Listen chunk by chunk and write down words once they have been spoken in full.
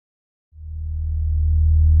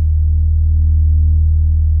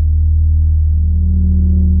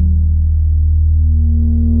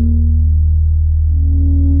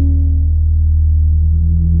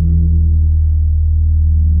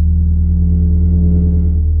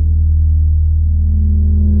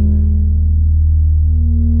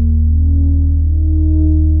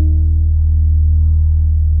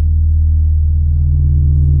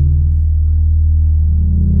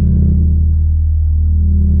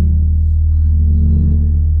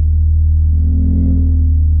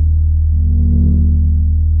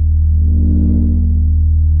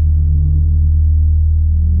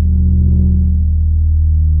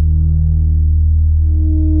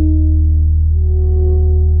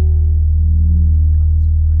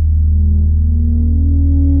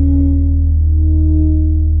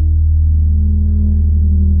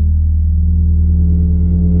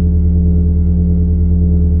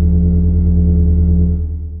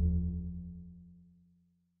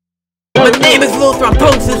name is Lil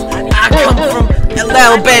Thrombosis. I come from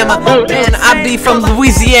Alabama, and I be from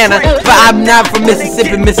Louisiana, but I'm not from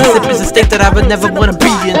Mississippi. Mississippi's a state that I would never wanna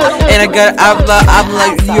be in, and I'm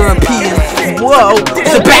like European. Whoa,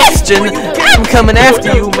 Sebastian, I'm coming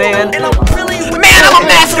after you, man. Man, I'm a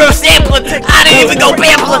master of sampling. I didn't even go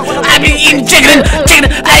bambling. I be eating chicken.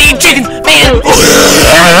 I eat chicken, man.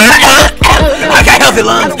 I got healthy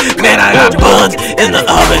lungs, man. I got buns in the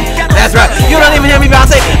oven. That's right. You don't even hear me,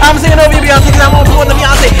 Beyonce. I'm singing over you, Beyonce, because I'm on board the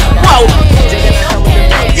Beyonce. Whoa.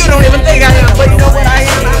 You don't even think I am, but you know what I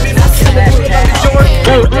am. I mean,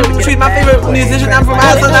 she's my favorite musician. I'm from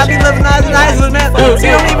Iceland. I be living in Iceland, man. So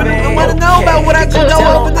you don't even want to know about what I could go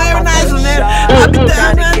over there in Iceland, man. I be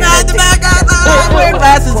down there in Iceland. I wear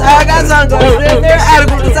glasses. I got sunglasses. They're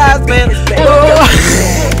adequate size, man.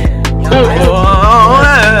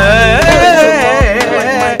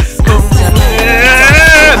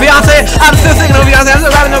 Beyonce, I'm still singing over Beyonce. I'm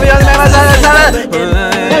still rapping over Beyonce, man.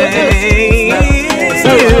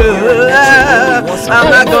 I'm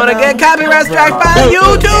not gonna get copyright strike by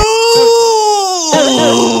YouTube.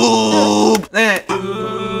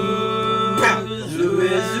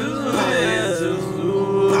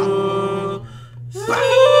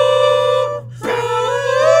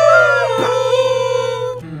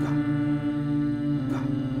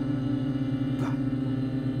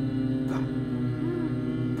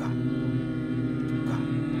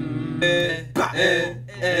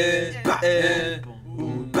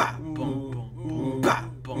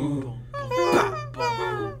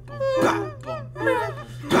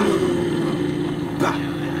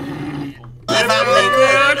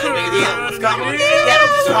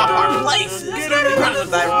 Swap our places. Runs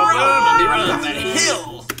that road and runs that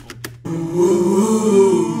hills.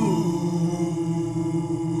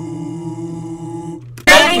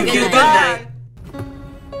 Thank you. Good night.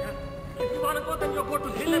 If you want to go, then you go to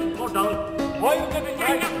hill and go down. Why you getting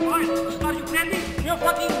right? Are you crazy? You're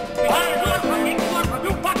fucking.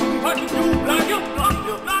 You fucking. You blind. You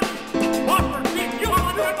blind. What for me? You want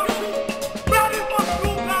to do?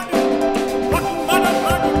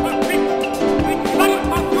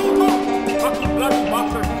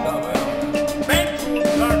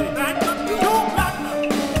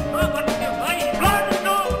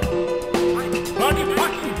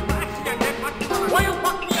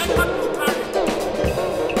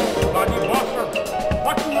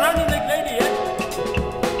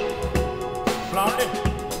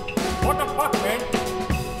 What the fuck, man?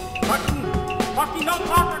 Fucking don't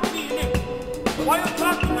talk at me, innit? Why are you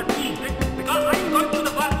talking at me? Because I'm going to the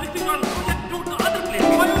bar, listening on project to the other place.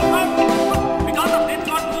 Why are you talking? Because of this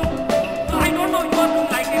one, I don't know you are doing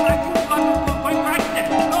like it. I think you are going right there.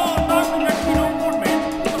 No, let me know good, man.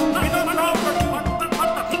 I don't know what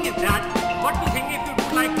the thing is that. What you think if you do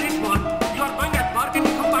like this one, you are going at marketing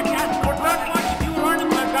somebody else. But that one, if you run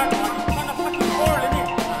like that one, you're gonna fucking fall, innit?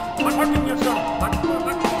 But what if you're done?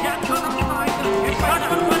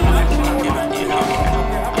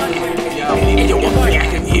 Yo, I'm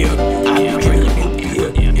back in here. I've been drinking beer.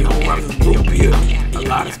 You know, I'm from beer. A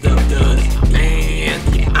lot of stuff does. Man,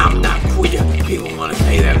 I'm not queer. People want to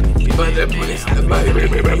say that. But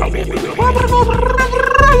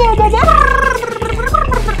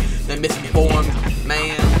they're misinformed,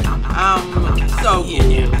 man. I'm so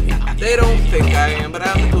cool. They don't think I am, but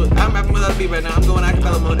I'm cool. I'm rapping with other people right now. I'm going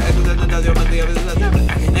acapella mode. And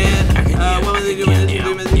what was they doing?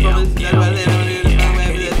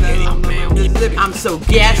 I'm so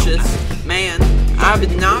gaseous, man. I'm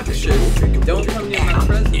obnoxious. Don't come near my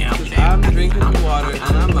presence, because I'm drinking the water, and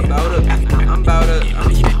I'm about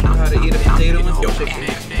to eat a potato and some chicken.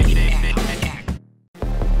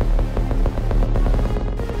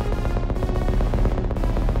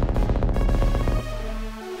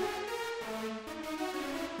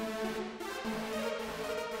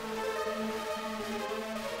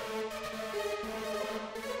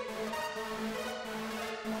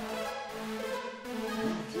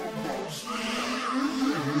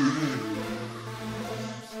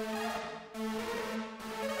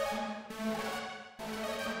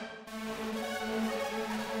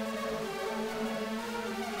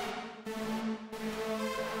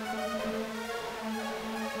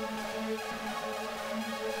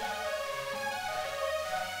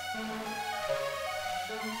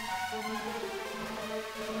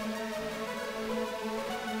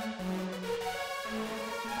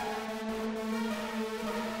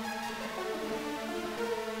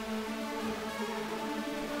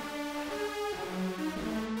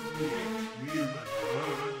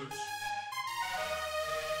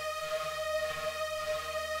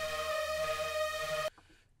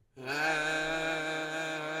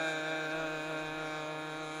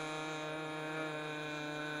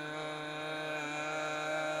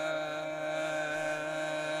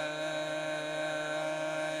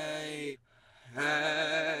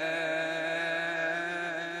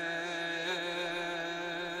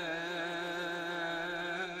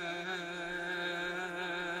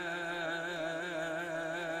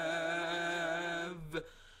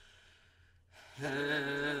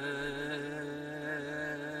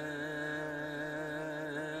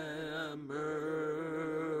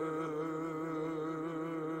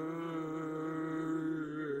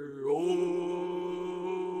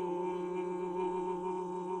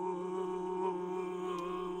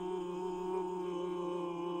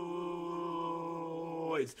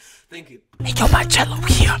 hemmerhoids. Thank you. Hey yo, my cello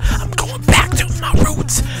here. I'm going back to my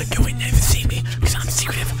roots. You ain't never see me, cause I'm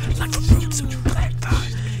secretive like the roots. Black Thought,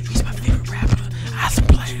 he's my favorite rapper. I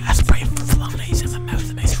spray flonase in my mouth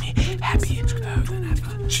that makes me happier than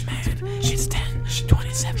ever. Man, it's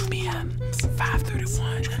 10:27 p.m.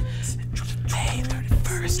 5:31, May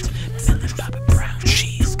 31st. Millie Bobby Brown,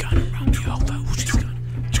 she's gonna run me over. She's gonna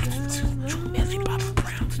Millie Bobby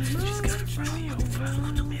Brown, she's gonna run me over.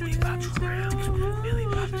 Millie Bobby Brown, Millie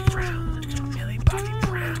Bobby Brown, Millie Bobby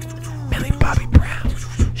Brown, Millie Bobby Brown,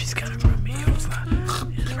 she's gonna run me over.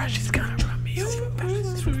 That's right, she's gonna run me over.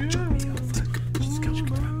 She's gonna run me over. She's gonna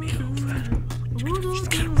run me over. She's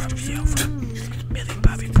gonna run me over. Millie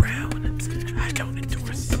Bobby Brown, I don't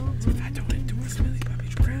endorse Millie Bobby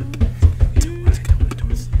Brown. You know why I don't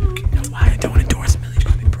endorse? You know why I don't endorse Millie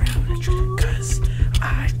Bobby Brown? Cause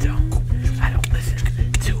I don't listen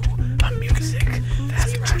to her music.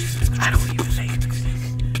 That's right. I don't even make music.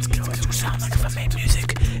 You know, it would sound like if I made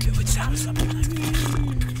music, it would sound something like this.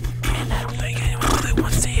 And I don't think anyone really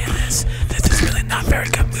wants to hear this. This is really not very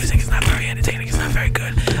good music. It's not very entertaining. It's not very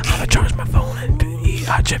good. I'm gonna charge my phone and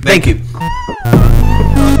Thank you.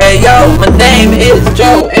 Hey yo, my name is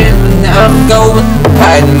Joe, and I'm going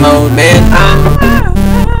hiding mode, man.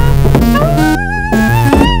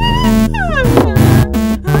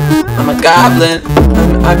 I'm a goblin.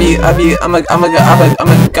 I'm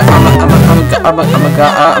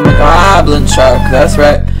a goblin shark. That's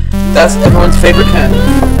right. That's everyone's favorite kind.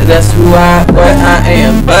 And that's what I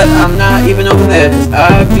am. But I'm not even over there.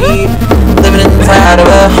 I be living inside of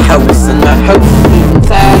a house, and my house is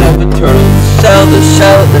inside of a turtle shell. The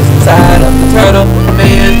shell that's inside of the turtle.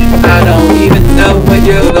 Man, I don't even know what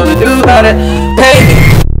you're gonna do about it. Hey!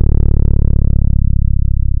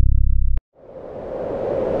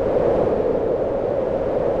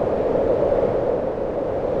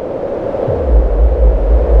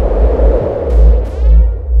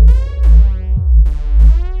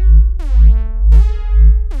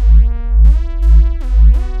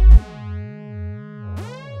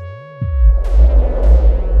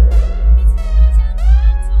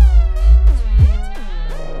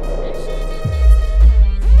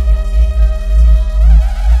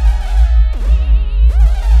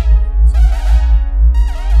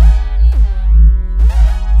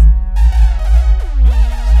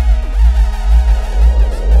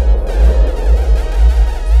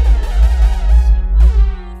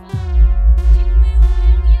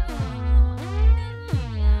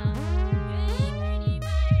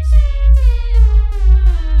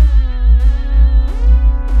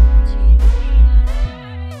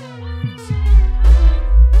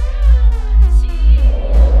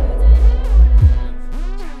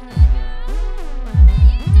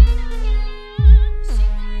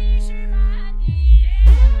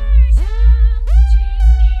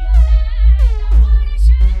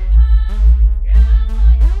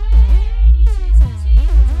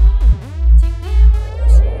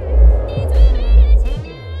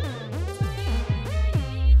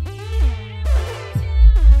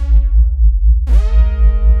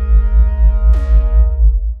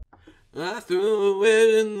 I threw it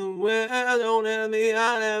in the well, don't have me,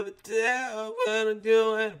 I never tell what I'm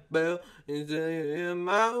doing, Bill, until you in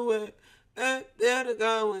my way. They're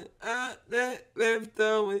going, they're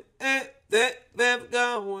going, they're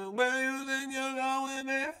going, where you think you're going,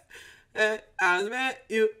 man? I met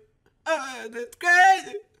you, that's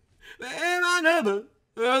crazy, man, my number,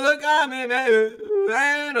 look at me, baby,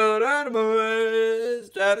 I don't know the boys,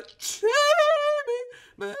 try to cheat me.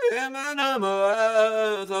 But in my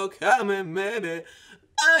number, so come in, baby.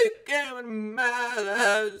 I can't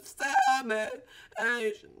remember, stop me. And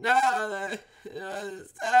you should know that it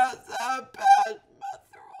sounds so bad, my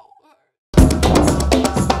throat.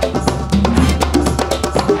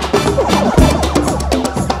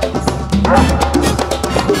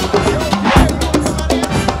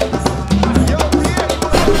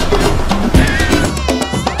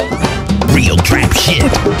 Real trap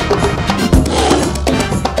shit.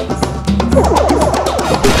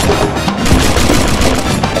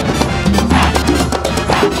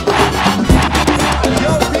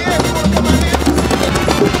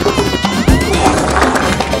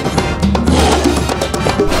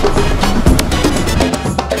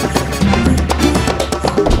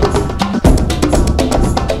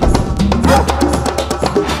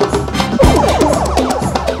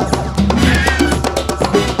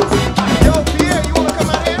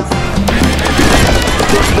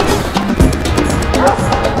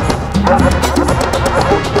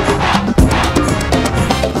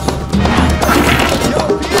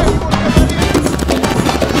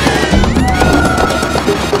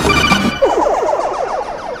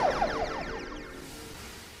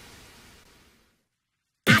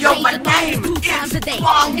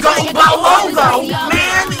 Bongo, Bolongo,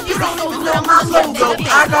 man, you don't even know my logo.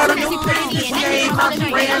 I got a new page name, my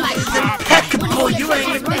brand is impeccable. You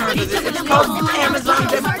ain't even heard of it. It's called Amazon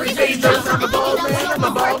Jeffrey Bezos. I'm a bald man, I'm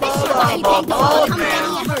a bald man.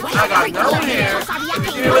 I got no hair.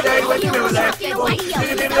 Give me with that, give me with that.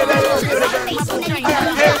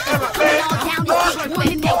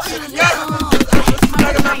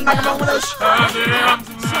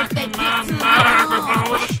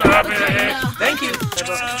 Thank you.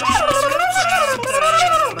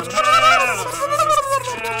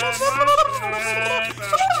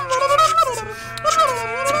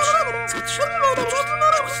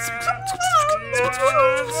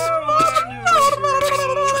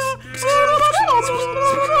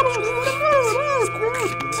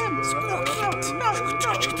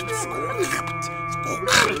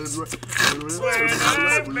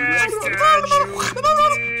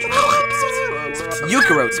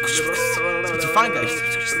 Eucarotes. It's a fine guy.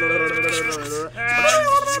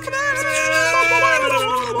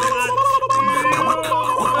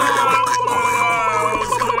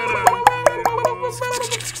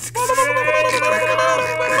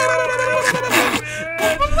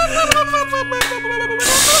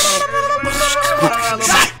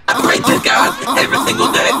 I pray to God every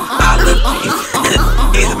single day. I love Jesus.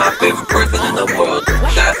 He's my favorite person in the world.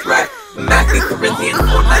 That's right. Matthew Corinthians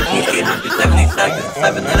 4:19,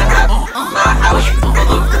 7 and a half. My house is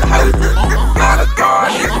full of houses. My car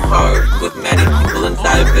is a car with many people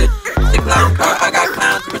inside of it. It's a clown car. I got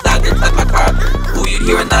clowns residing inside my car. Who you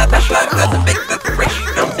hearing that? That's right. That's a fake. That's a race.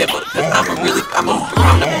 Don't say but because I'm a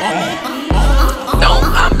No,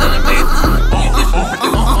 I'm not amazing. Musician,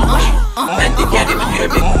 producer, and you can't even hear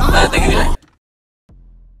me. Thank you.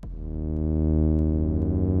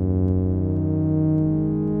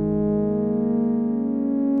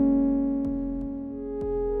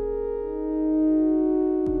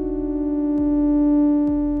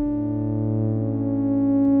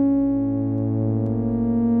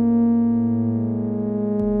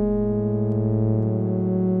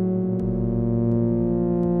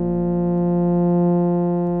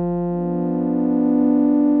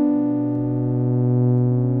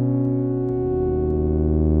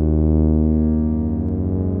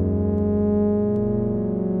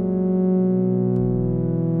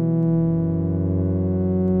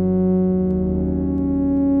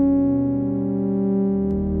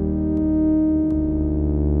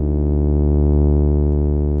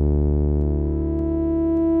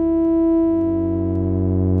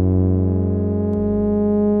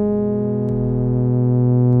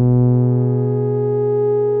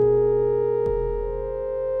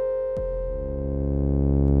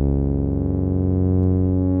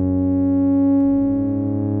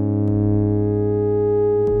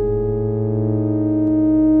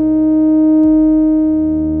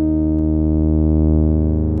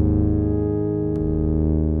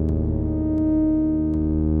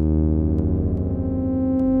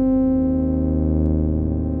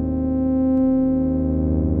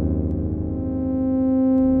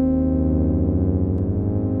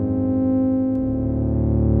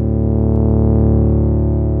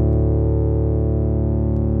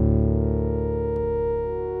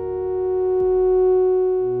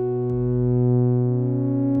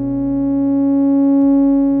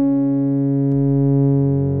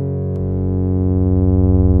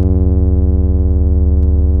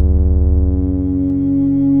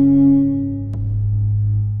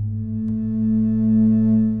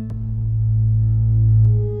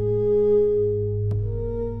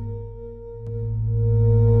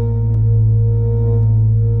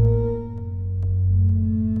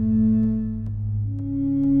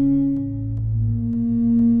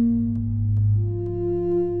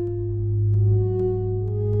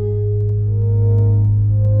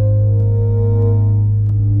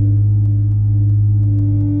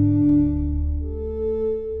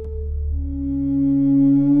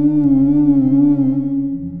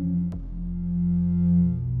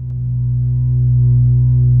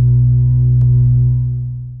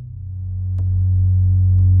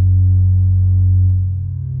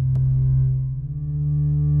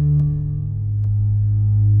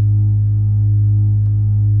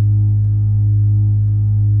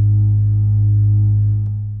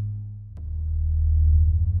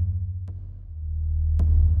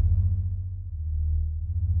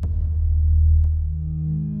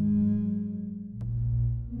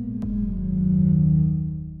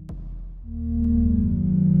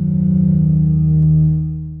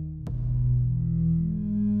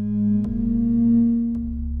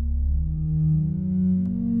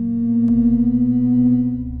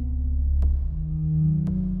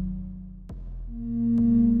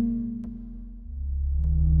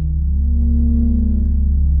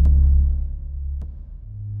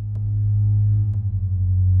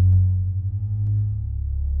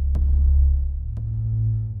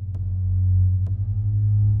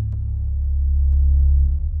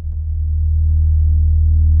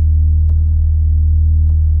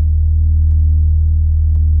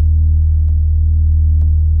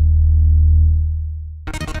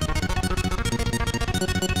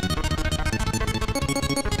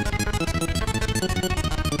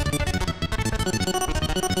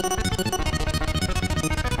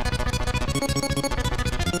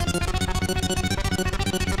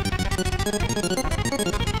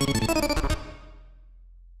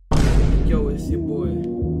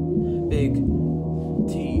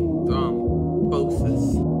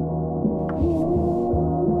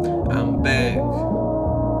 back.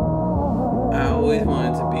 I always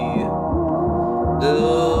wanted to be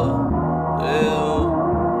little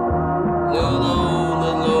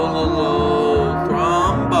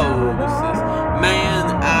thrombosis. Man,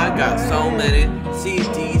 I got so many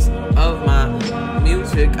CDs of my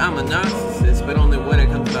music. I'm a narcissist, but only when it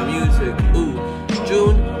comes to my music. Ooh,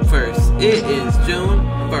 June 1st. It is June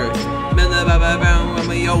 1st. Run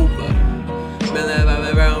me over.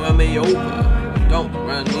 Run me over. Don't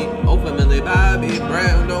run me over, Millie Bobby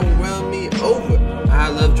Brown. Don't run me over. I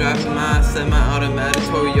love driving my semi-automatic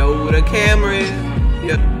Toyota Camry.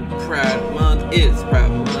 Yep, Pride Month is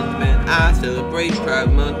Pride Month, man. I celebrate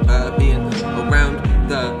Pride Month by being around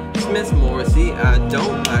the Smith Morrissey. I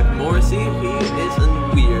don't like Morrissey, he is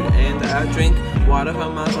weird. And I drink water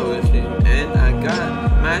from my soda stream. And I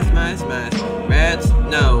got mice, rats,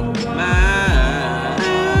 no,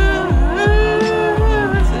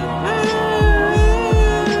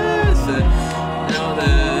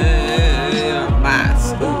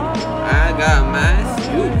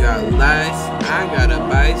 I got a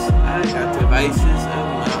vice, I got devices of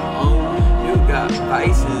my own. You got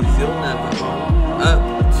vices you'll never own up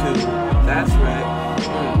to. That's right,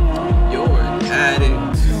 you're an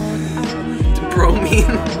addict to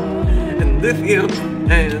bromine and lithium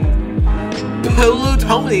and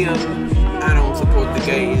plutonium. I don't support the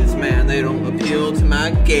gays, man, they don't appeal to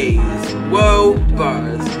my gaze. Whoa,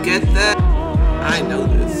 bars, get that? I know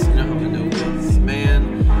this, you know how I know this,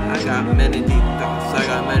 man. I got many deep thoughts, I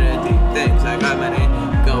got many deep things, I got many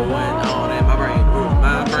going on in my brain. Ooh,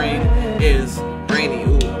 my brain is brainy,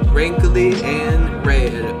 ooh, wrinkly and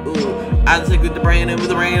red. Ooh, I just like with the brain and with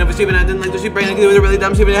the brain of a sheep, and I didn't like the sheep brain because it was a really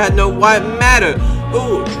dumb sheep and it had no white matter.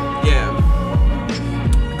 Ooh, yeah.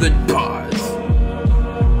 Good bars.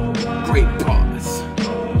 Great bars.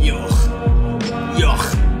 Yuck.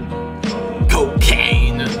 Yuck.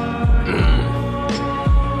 Cocaine.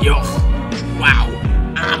 Yuck. Wow.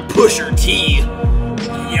 I'm Pusher T.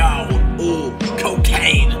 Yo, ooh,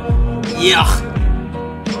 cocaine. Yuck.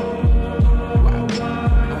 Wow.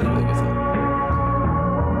 I like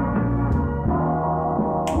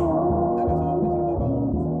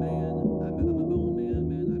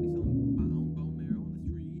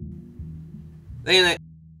this.